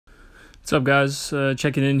What's up, guys?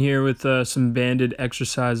 Checking in here with some banded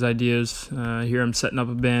exercise ideas. Here I'm setting up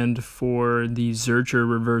a band for the zercher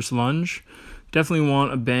reverse lunge. Definitely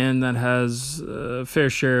want a band that has a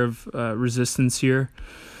fair share of resistance here.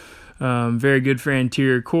 Very good for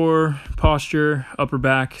anterior core, posture, upper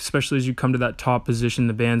back, especially as you come to that top position.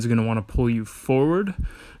 The band's going to want to pull you forward,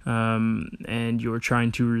 and you're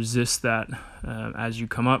trying to resist that as you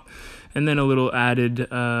come up. And then a little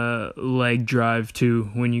added leg drive too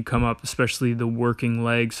when you come up, especially the working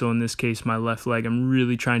leg. So in this case, my left leg, I'm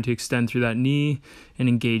really trying to extend through that knee and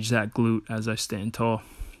engage that glute as I stand tall.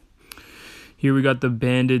 Here we got the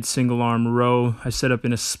banded single arm row. I set up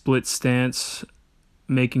in a split stance,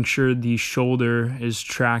 making sure the shoulder is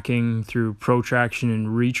tracking through protraction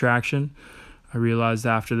and retraction. I realized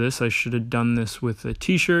after this I should have done this with a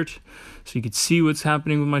t-shirt so you could see what's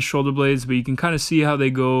happening with my shoulder blades, but you can kind of see how they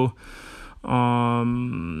go.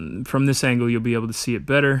 From this angle you'll be able to see it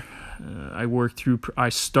better. I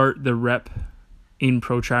start the rep in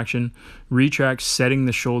protraction, retract, setting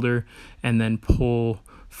the shoulder, and then pull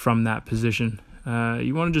from that position.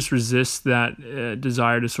 You want to just resist that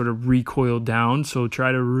desire to sort of recoil down, so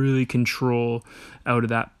try to really control out of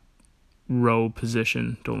that row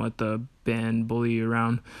position. Don't let the band bully you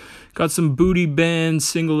around. Got some booty band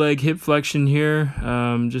single leg hip flexion here.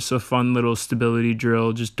 Just a fun little stability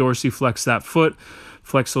drill. Just dorsiflex that foot,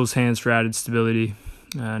 flex those hands for added stability.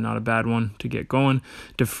 Not a bad one to get going.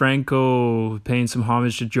 Defranco, paying some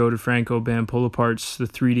homage to Joe Defranco, band pull aparts. The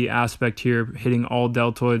 3D aspect here, hitting all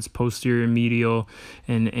deltoids, posterior, medial,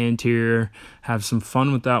 and anterior. Have some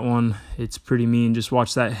fun with that one. It's pretty mean. Just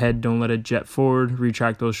watch that head. Don't let it jet forward.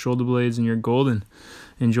 Retract those shoulder blades, and you're golden.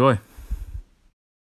 Enjoy.